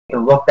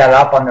can look that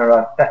up on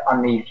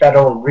the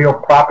Federal Real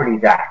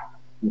Properties Act.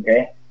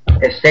 Okay,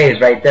 it stays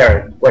right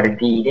there what a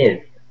deed is.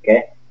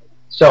 Okay,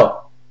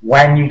 so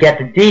when you get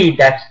the deed,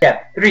 that's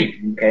step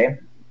 3. Okay,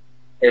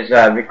 is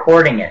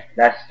recording it.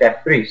 That's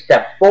step 3.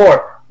 Step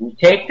 4, you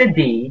take the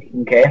deed.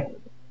 Okay,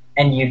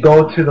 and you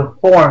go to the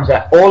forms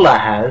that OLA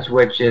has,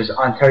 which is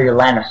Ontario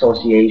Land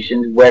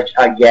Association, which,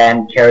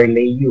 again, Carrie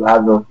Lee, you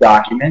have those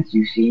documents.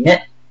 You've seen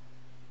it.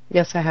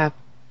 Yes, I have.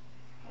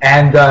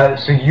 And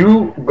so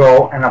you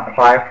go and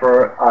apply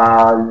for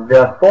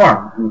the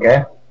form,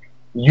 okay?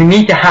 You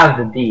need to have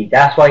the deed.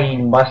 That's why you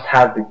must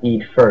have the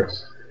deed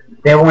first.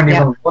 They won't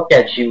even look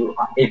at you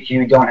if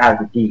you don't have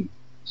the deed.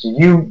 So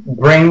you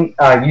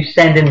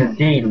send in the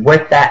deed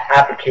with that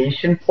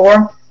application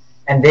form,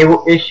 and they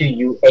will issue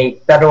you a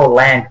federal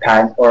land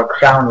patent or a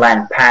crown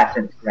land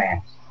patent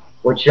grant,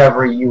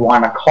 whichever you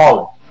want to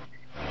call it.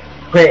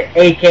 But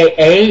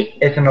AKA,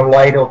 it's an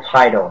alloidal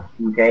title.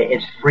 Okay,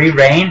 it's free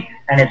reign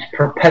and it's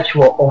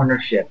perpetual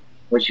ownership,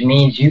 which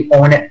means you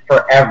own it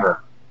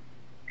forever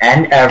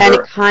and ever. And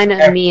it kind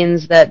of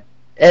means that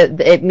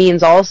it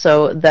means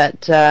also that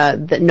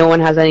that no one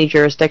has any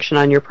jurisdiction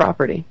on your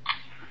property.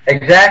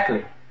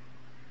 Exactly,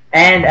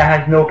 and it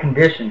has no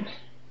conditions.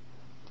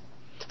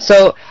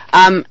 So,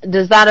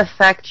 does that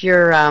affect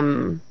your,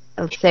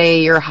 let's say,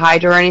 your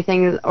hydro or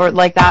anything or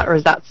like that, or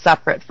is that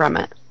separate from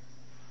it?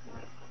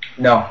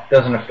 No, it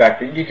doesn't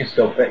affect it. You can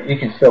still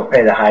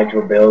pay the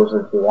hydro bills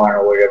if you want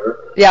or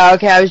whatever. Yeah,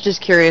 okay. I was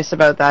just curious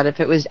about that. If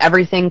it was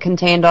everything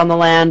contained on the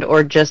land,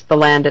 or just the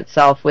land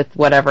itself with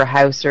whatever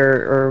house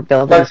or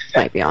buildings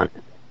might be on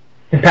it.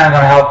 Depends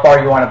on how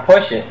far you want to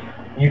push it.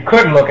 You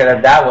could look at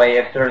it that way.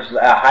 If there's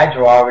a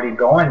hydro already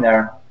going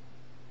there,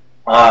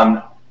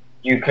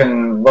 you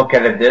can look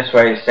at it this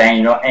way,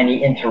 saying,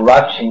 any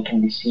interruption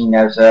can be seen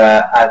as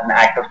an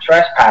act of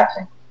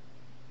trespassing.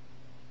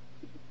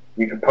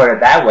 You can put it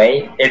that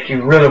way if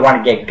you really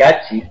want to get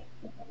gutsy.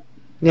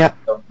 Yep,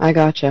 I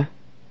gotcha.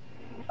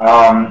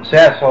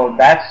 So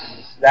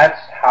that's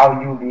how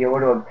you'll be able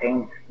to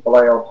obtain the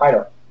alloidal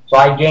title. So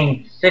I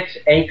gained 6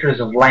 acres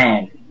of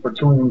land for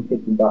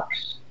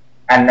 $250,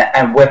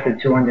 and with the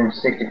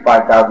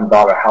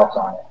 $265,000 house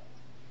on it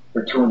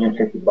for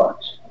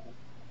 $250.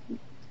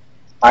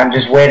 I'm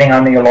just waiting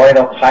on the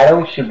alloidal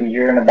title. Should be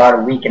here in about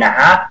a week and a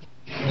half.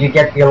 You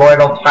get the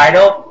alloidal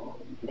title.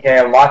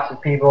 Okay, lots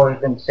of people have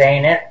been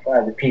saying it.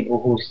 The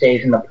people who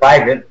stays in the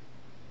private.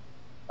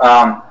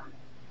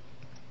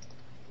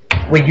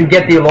 When you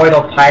get the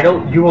alloidal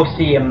title, you will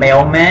see a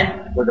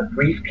mailman with a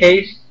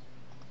briefcase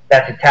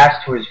that's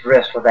attached to his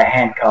wrist with a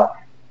handcuff.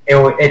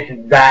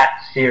 It's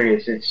that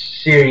serious. It's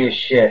serious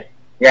shit.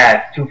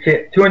 Yeah,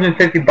 it's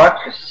 $250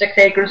 for 6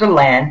 acres of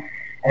land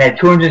and a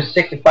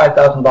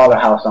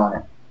 $265,000 house on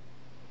it.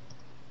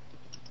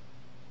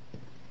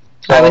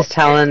 So, I was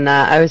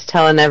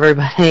telling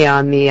everybody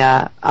on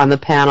the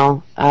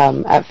panel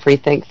at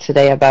FreeThink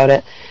today about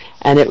it,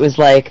 and it was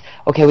like,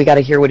 okay, we got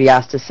to hear what he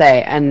has to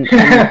say. And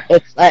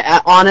it's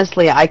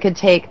honestly, I could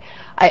take.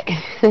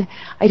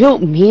 I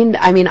don't mean.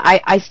 I mean,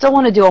 I still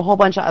want to do a whole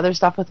bunch of other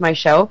stuff with my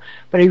show,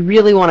 but I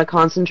really want to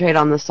concentrate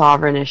on the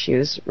sovereign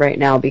issues right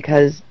now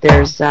because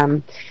there's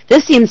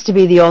this seems to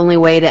be the only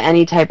way to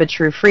any type of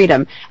true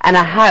freedom. And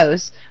a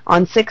house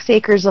on 6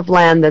 acres of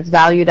land that's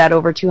valued at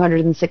over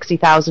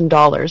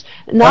 $260,000.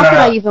 Not that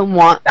I even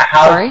want. The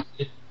house, sorry?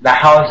 The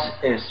house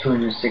is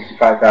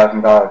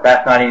 $265,000.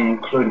 That's not even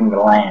including the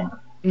land.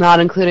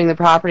 Not including the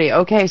property.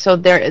 Okay, so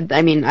there.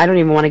 I mean, I don't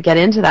even want to get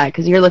into that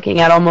because you're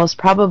looking at almost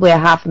probably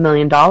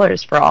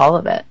 $500,000 for all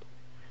of it.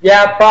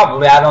 Yeah,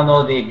 probably. I don't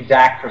know the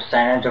exact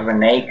percentage of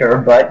an acre,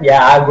 but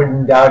yeah, I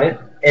wouldn't doubt it.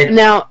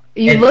 Now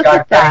you look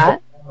at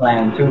that.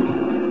 Land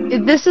too.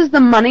 This is the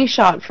money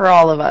shot for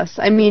all of us.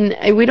 I mean,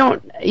 you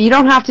don't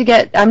have to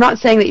get. I'm not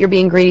saying that you're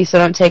being greedy, so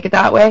don't take it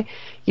that way.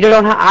 You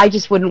don't. I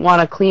just wouldn't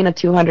want to clean a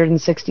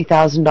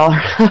 $260,000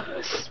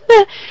 house.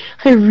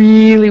 I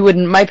really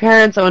wouldn't. My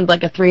parents owned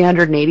like a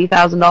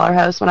 $380,000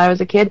 house when I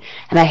was a kid,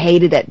 and I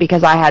hated it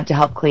because I had to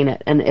help clean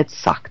it, and it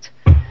sucked.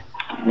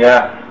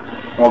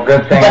 Yeah. Well,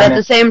 good thing. But at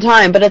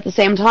the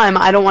same time,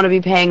 I don't want to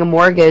be paying a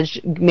mortgage,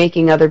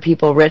 making other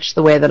people rich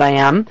the way that I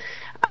am.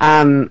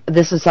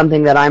 This is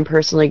something that I'm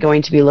personally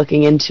going to be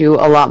looking into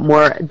a lot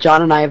more.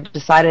 John and I have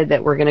decided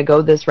that we're going to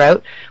go this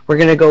route. We're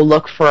going to go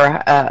look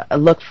for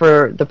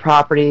the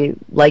property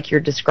like you're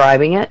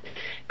describing it,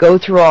 go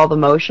through all the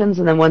motions,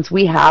 and then once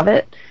we have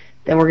it,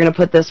 then we're going to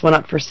put this one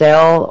up for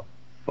sale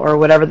or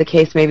whatever the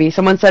case may be.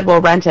 Someone said,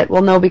 well, rent it.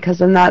 Well, no, because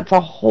then that's a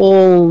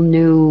whole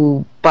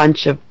new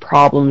bunch of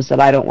problems that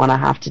I don't want to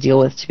have to deal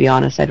with, to be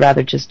honest. I'd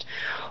rather just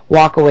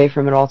walk away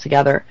from it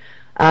altogether.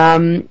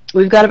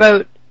 We've got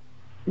about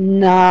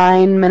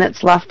 9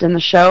 minutes left in the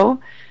show.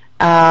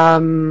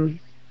 Where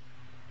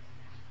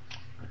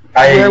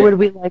would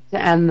we like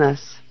to end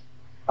this?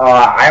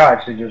 I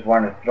actually just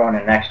want to throw in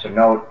an extra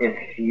note.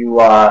 If you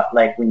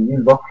like when you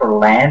look for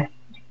land,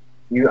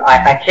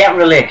 I can't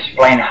really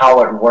explain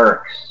how it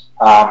works.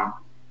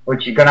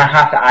 But you're gonna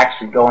have to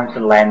actually go into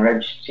the land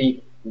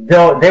registry.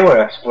 They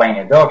will explain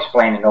it. They'll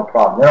explain it, no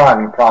problem. They don't have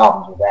any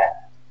problems with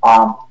that.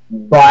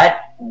 But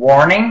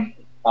warning,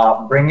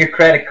 bring your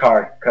credit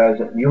card because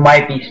you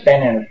might be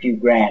spending a few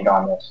grand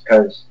on this.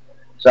 Because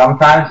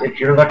sometimes if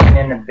you're looking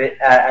in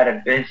at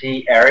a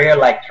busy area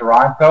like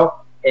Toronto,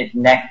 it's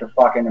next to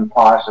fucking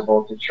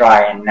impossible to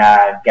try and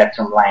get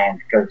some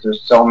land because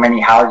there's so many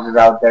houses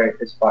out there.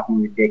 It's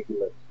fucking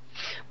ridiculous.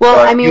 Well,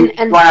 so I mean, if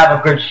you want to have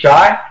a good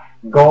shot,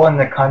 go in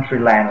the country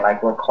land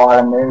like where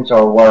Claude is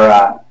or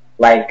where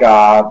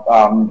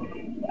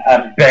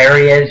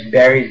Barry is.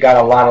 Barry's got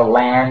a lot of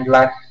land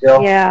left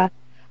still. Yeah.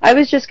 I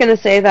was just going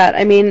to say that.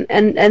 I mean,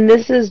 and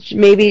this is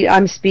maybe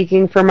I'm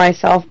speaking for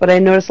myself, but I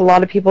notice a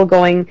lot of people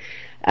going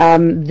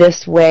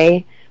this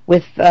way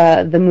with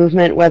the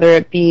movement, whether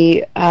it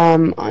be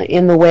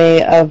in the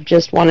way of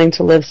just wanting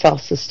to live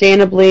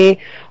self-sustainably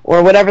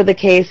or whatever the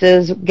case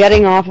is,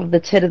 getting off of the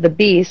tit of the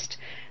beast.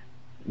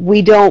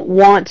 We don't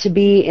want to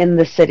be in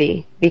the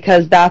city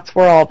because that's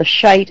where all the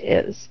shite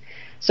is.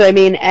 So, I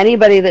mean,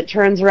 anybody that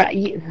turns around,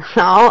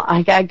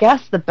 I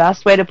guess the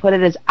best way to put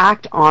it is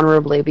act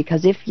honorably,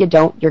 because if you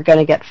don't, you're going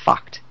to get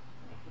fucked.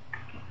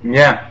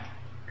 Yeah.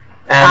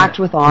 Act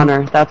with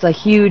honor. That's a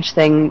huge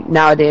thing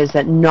nowadays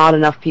that not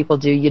enough people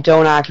do. You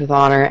don't act with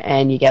honor,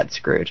 and you get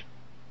screwed.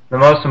 The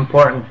most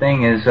important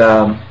thing is,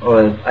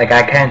 I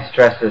can't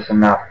stress this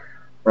enough,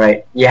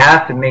 right? You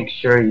have to make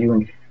sure you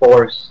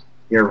enforce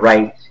your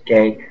rights,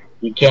 okay?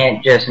 You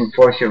can't just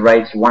enforce your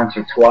rights once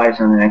or twice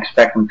and then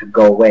expect them to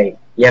go away.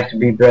 You have to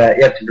be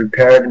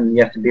prepared and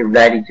you have to be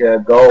ready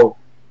to go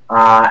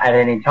at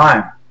any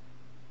time.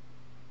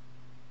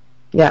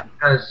 Yeah.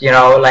 Because you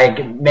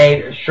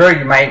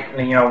you might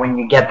when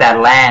you get that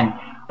land,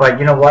 but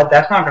you know what?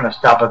 That's not going to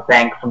stop a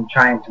bank from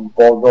trying to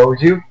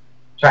bulldoze you,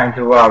 trying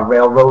to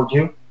railroad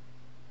you.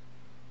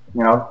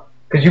 You know,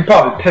 because you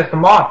probably pissed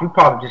them off. You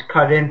probably just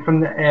cut in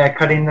from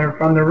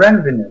the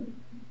revenue.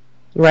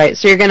 Right,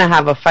 so you're going to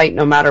have a fight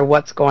no matter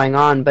what's going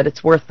on, but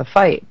it's worth the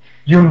fight.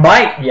 You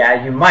might.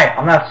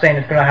 I'm not saying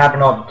it's going to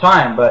happen all the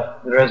time,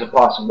 but there is a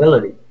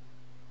possibility.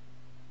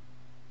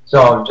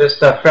 So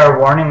just a fair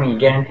warning, when you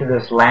get into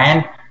this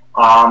land,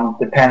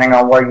 depending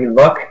on where you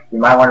look, you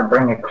might want to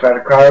bring a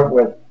credit card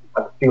with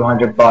a few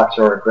 $100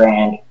 or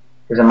 $1,000,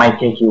 because it might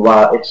take you a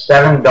while. It's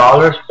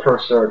 $7 per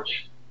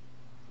search.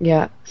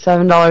 Yeah,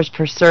 $7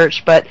 per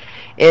search, but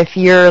if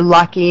you're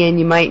lucky and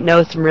you might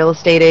know some real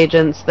estate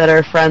agents that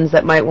are friends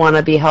that might want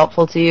to be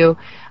helpful to you,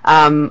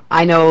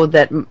 I know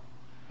that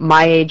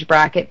my age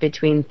bracket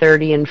between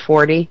 30 and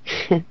 40,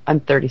 I'm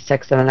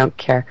 36 and I don't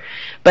care,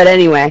 but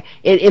anyway,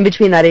 in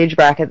between that age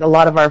bracket, a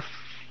lot of our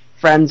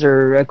friends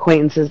or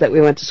acquaintances that we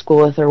went to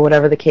school with or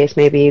whatever the case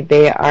may be,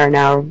 they are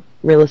now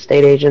real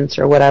estate agents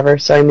or whatever.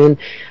 So I mean,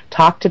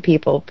 talk to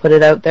people, put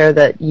it out there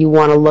that you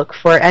want to look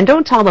for, and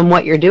don't tell them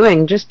what you're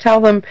doing. Just tell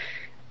them,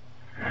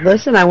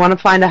 listen, I want to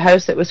find a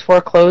house that was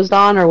foreclosed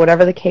on or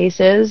whatever the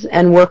case is,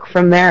 and work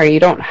from there. You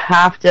don't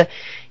have to.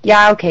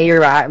 Yeah, okay,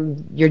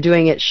 you're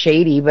doing it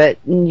shady, but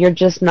you're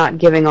just not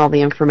giving all the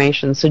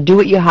information. So do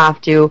what you have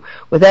to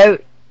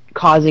without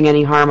causing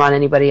any harm on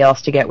anybody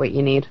else to get what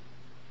you need.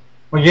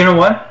 Well, you know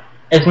what?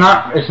 It's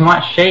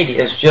not shady.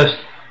 It's just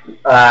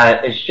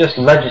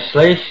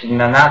legislation,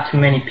 and not too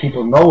many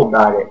people know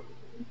about it.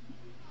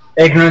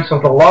 Ignorance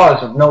of the law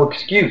is of no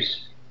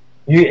excuse.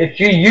 If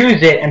you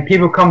use it and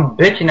people come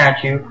bitching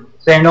at you,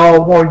 saying,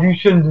 "Oh, well, you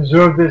shouldn't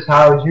deserve this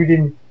house. You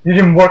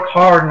didn't work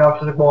hard enough."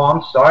 It's like, well,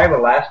 I'm sorry,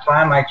 but last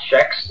time I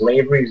checked,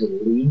 slavery is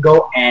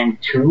illegal, and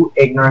 2,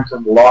 ignorance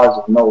of the law is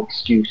of no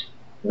excuse.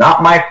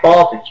 Not my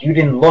fault if you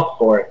didn't look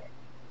for it.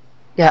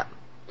 Yeah.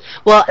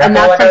 Well, and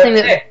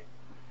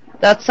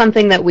that's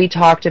something that we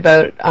talked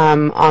about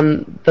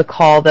on the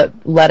call that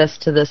led us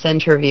to this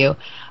interview,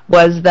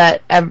 was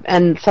that,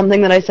 and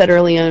something that I said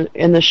earlier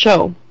in the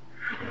show,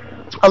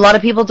 a lot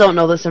of people don't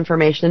know this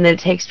information, and it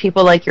takes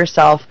people like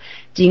yourself,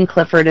 Dean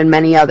Clifford, and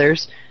many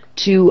others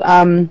to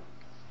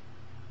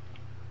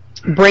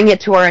bring it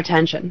to our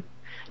attention.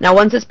 Now,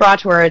 once it's brought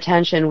to our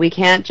attention, we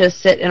can't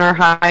just sit in our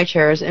high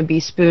chairs and be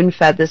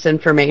spoon-fed this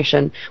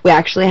information. We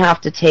actually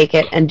have to take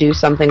it and do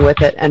something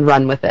with it and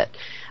run with it.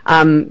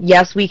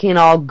 Yes, we can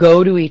all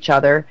go to each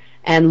other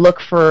and look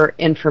for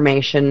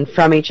information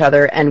from each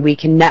other, and we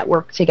can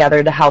network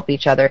together to help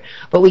each other,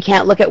 but we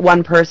can't look at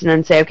one person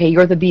and say, okay,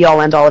 you're the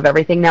be-all, end-all of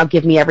everything, now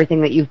give me everything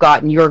that you've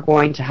got and you're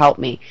going to help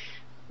me.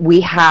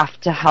 We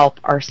have to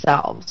help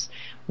ourselves.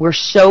 We're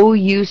so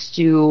used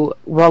to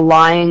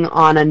relying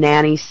on a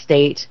nanny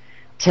state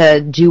to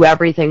do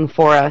everything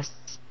for us.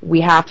 We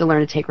have to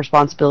learn to take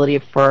responsibility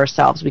for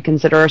ourselves. We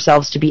consider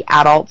ourselves to be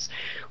adults.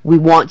 We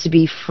want to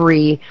be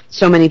free.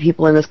 So many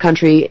people in this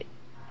country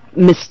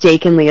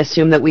mistakenly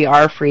assume that we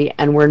are free,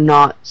 and we're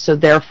not. So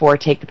therefore,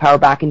 take the power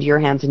back into your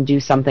hands and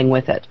do something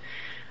with it.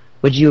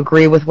 Would you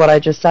agree with what I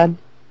just said?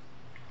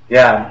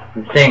 Yeah.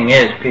 The thing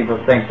is, when people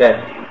think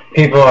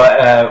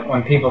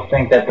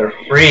that they're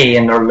free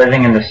and they're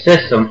living in the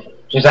system,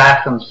 just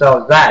ask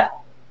themselves that.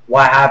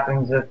 What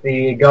happens if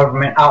the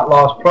government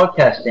outlaws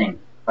protesting?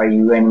 Are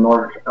you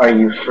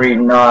free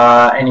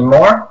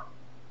anymore?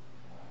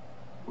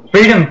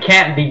 Freedom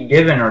can't be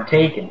given or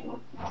taken.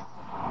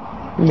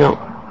 No.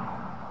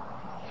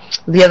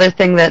 The other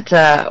thing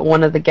that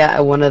one of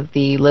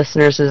the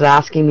listeners is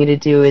asking me to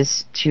do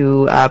is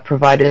to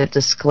provide a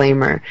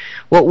disclaimer.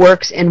 What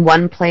works in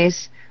one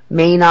place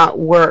may not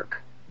work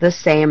the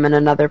same in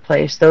another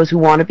place. Those who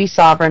want to be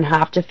sovereign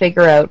have to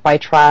figure out by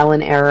trial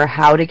and error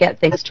how to get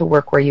things to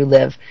work where you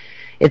live.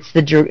 It's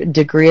the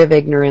degree of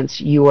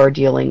ignorance you are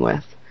dealing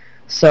with.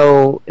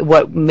 So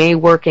what may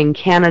work in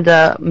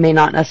Canada may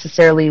not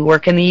necessarily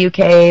work in the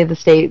UK, the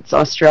States,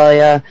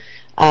 Australia,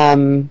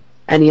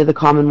 any of the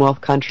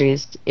Commonwealth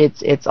countries.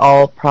 It's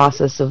all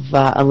process of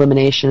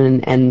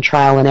elimination and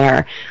trial and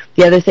error.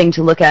 The other thing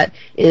to look at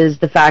is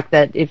the fact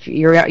that if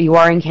you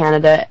are in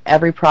Canada,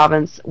 every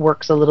province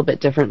works a little bit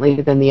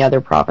differently than the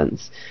other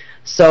province.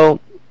 So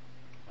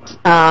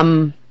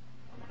do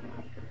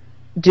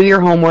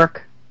your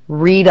homework,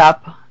 read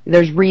up.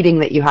 There's reading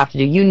that you have to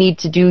do. You need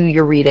to do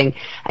your reading.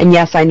 And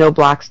yes, I know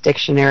Black's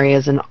Dictionary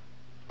is an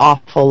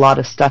awful lot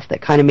of stuff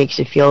that kind of makes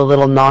you feel a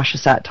little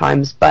nauseous at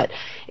times, but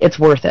it's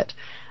worth it.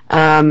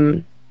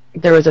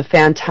 There was a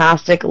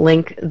fantastic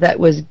link that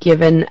was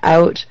given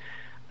out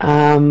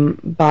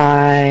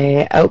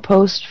by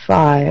Outpost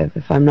 5,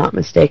 if I'm not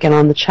mistaken,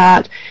 on the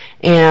chat,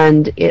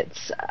 and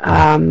it's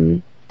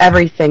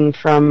everything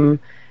from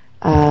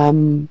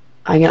I'm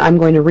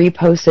going to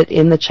repost it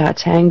in the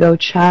Chatango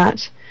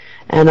chat,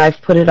 and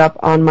I've put it up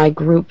on my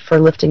group for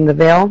Lifting the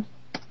Veil,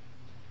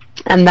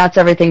 and that's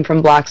everything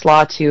from Black's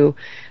Law to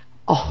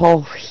a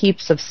whole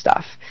heaps of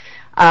stuff.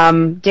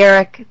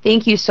 Derek,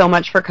 thank you so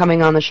much for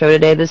coming on the show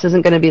today. This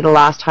isn't going to be the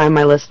last time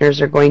my listeners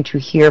are going to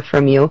hear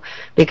from you,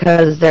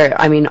 because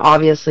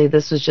obviously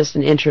this was just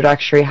an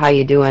introductory. How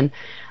you doing?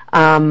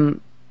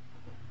 I'm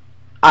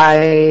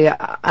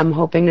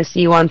hoping to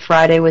see you on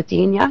Friday with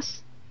Dean.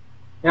 Yes.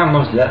 Yeah,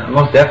 most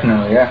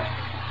definitely. Yeah.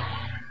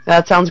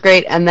 That sounds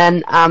great. And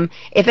then,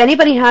 if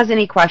anybody has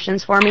any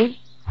questions for me,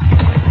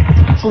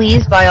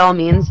 please, by all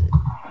means,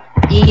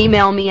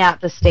 email me at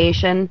the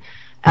station,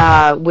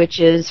 which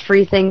is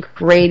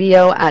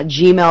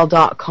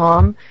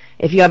freethinkradio@gmail.com.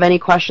 If you have any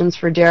questions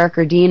for Derek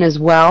or Dean as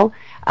well,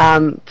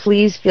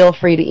 please feel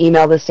free to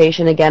email the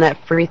station again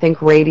at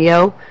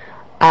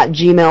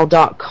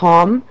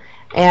freethinkradio@gmail.com.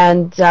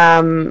 And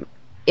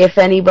if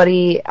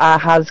anybody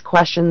has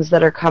questions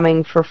that are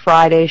coming for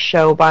Friday's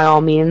show, by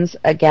all means,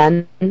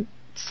 again,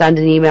 send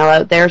an email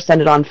out there, send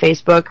it on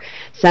Facebook,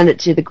 send it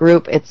to the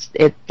group.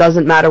 It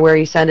doesn't matter where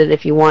you send it.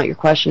 If you want your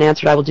question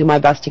answered, I will do my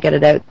best to get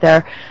it out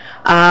there.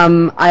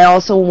 I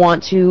also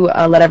want to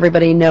let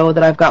everybody know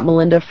that I've got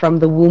Melinda from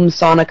the Womb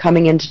Sauna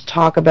coming in to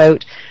talk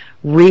about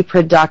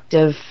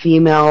reproductive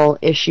female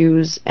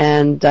issues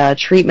and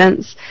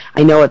treatments.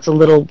 I know it's a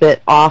little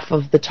bit off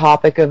of the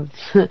topic of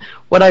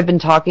what I've been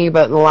talking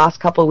about in the last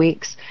couple of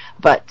weeks,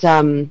 but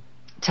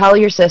tell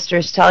your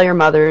sisters, tell your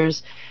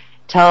mothers,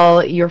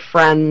 tell your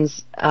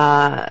friends,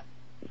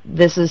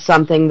 this is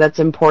something that's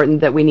important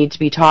that we need to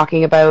be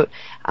talking about.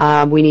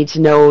 We need to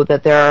know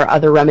that there are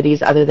other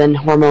remedies other than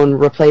hormone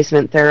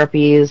replacement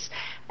therapies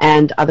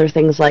and other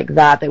things like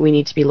that we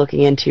need to be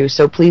looking into.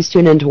 So please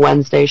tune into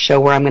Wednesday's show,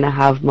 where I'm going to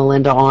have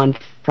Melinda on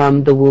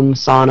from the Womb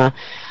Sauna.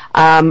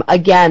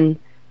 Again,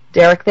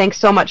 Derek, thanks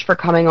so much for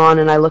coming on,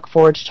 and I look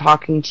forward to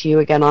talking to you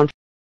again on